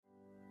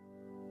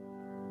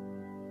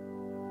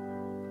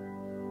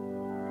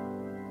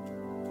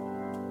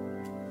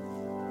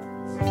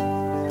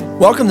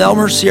Welcome to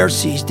Elmhurst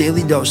CRC's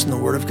Daily Dose in the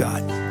Word of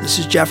God. This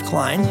is Jeff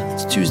Klein.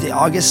 It's Tuesday,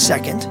 August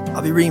 2nd.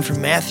 I'll be reading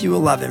from Matthew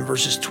 11,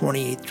 verses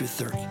 28 through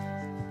 30.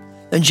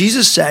 Then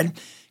Jesus said,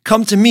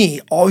 "Come to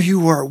me, all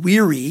you who are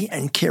weary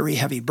and carry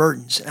heavy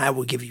burdens, and I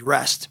will give you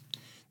rest.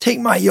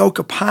 Take my yoke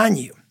upon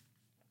you.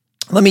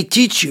 Let me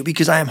teach you,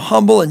 because I am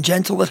humble and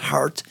gentle at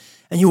heart,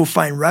 and you will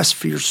find rest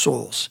for your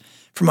souls.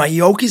 For my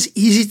yoke is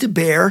easy to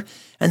bear,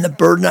 and the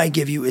burden I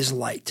give you is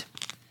light."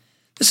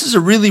 This is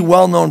a really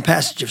well-known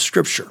passage of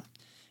Scripture.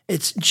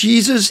 It's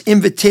Jesus'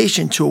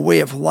 invitation to a way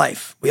of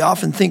life. We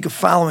often think of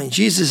following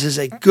Jesus as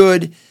a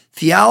good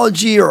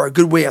theology or a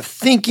good way of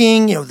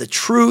thinking, the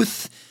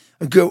truth,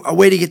 a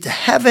way to get to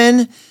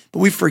heaven, but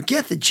we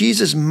forget that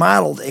Jesus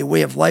modeled a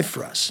way of life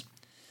for us.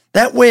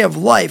 That way of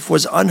life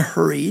was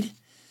unhurried,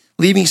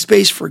 leaving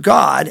space for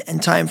God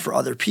and time for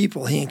other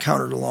people he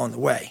encountered along the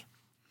way.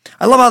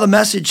 I love how the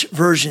Message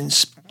version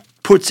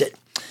puts it.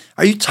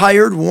 Are you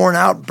tired, worn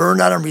out, burned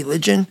out on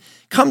religion?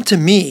 Come to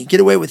me, get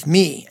away with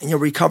me, and you'll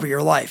recover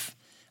your life.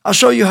 I'll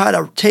show you how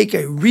to take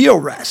a real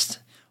rest.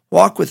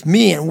 Walk with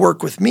me and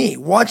work with me.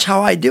 Watch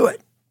how I do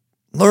it.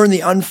 Learn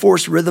the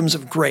unforced rhythms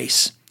of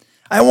grace.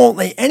 I won't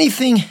lay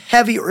anything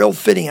heavy or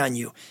ill-fitting on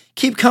you.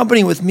 Keep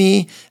company with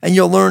me, and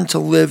you'll learn to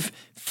live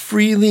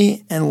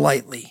freely and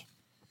lightly.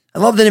 I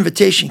love that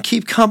invitation.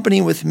 Keep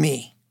company with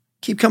me.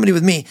 Keep company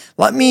with me.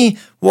 Let me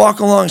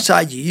walk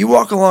alongside you. You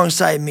walk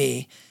alongside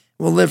me.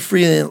 We'll live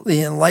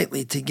freely and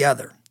lightly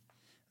together.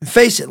 And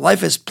face it,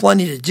 life has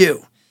plenty to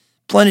do,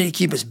 plenty to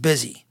keep us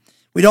busy.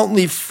 We don't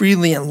live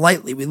freely and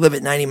lightly. We live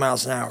at 90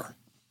 miles an hour.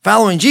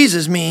 Following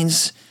Jesus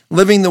means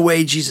living the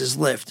way Jesus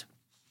lived.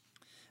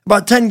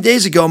 About 10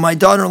 days ago, my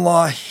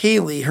daughter-in-law,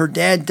 Haley, her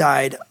dad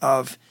died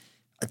of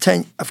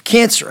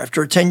cancer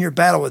after a 10-year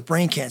battle with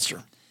brain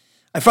cancer.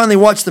 I finally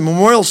watched the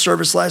memorial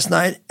service last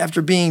night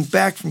after being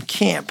back from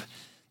camp.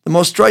 The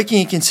most striking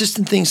and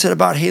consistent thing said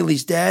about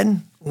Haley's dad,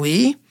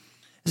 Lee,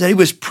 is that he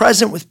was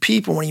present with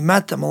people when he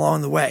met them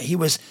along the way. He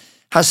was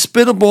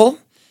hospitable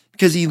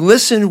because he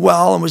listened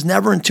well and was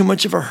never in too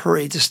much of a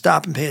hurry to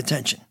stop and pay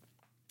attention.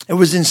 It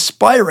was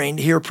inspiring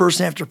to hear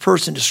person after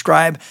person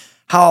describe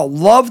how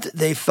loved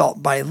they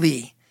felt by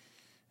Lee.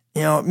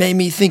 It made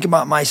me think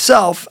about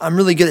myself. I'm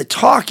really good at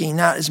talking,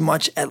 not as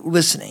much at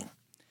listening.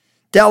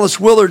 Dallas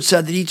Willard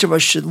said that each of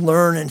us should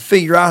learn and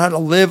figure out how to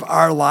live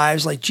our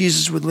lives like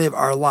Jesus would live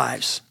our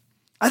lives.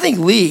 I think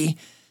Lee,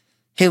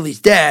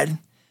 Haley's dad,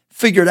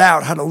 figured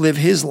out how to live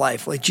his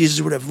life like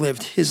Jesus would have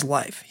lived his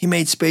life. He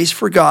made space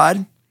for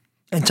God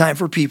and time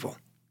for people.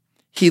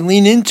 He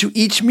leaned into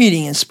each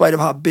meeting in spite of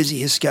how busy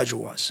his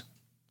schedule was.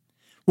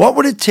 What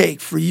would it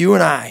take for you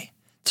and I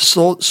to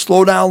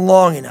slow down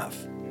long enough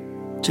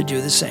to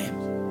do the same?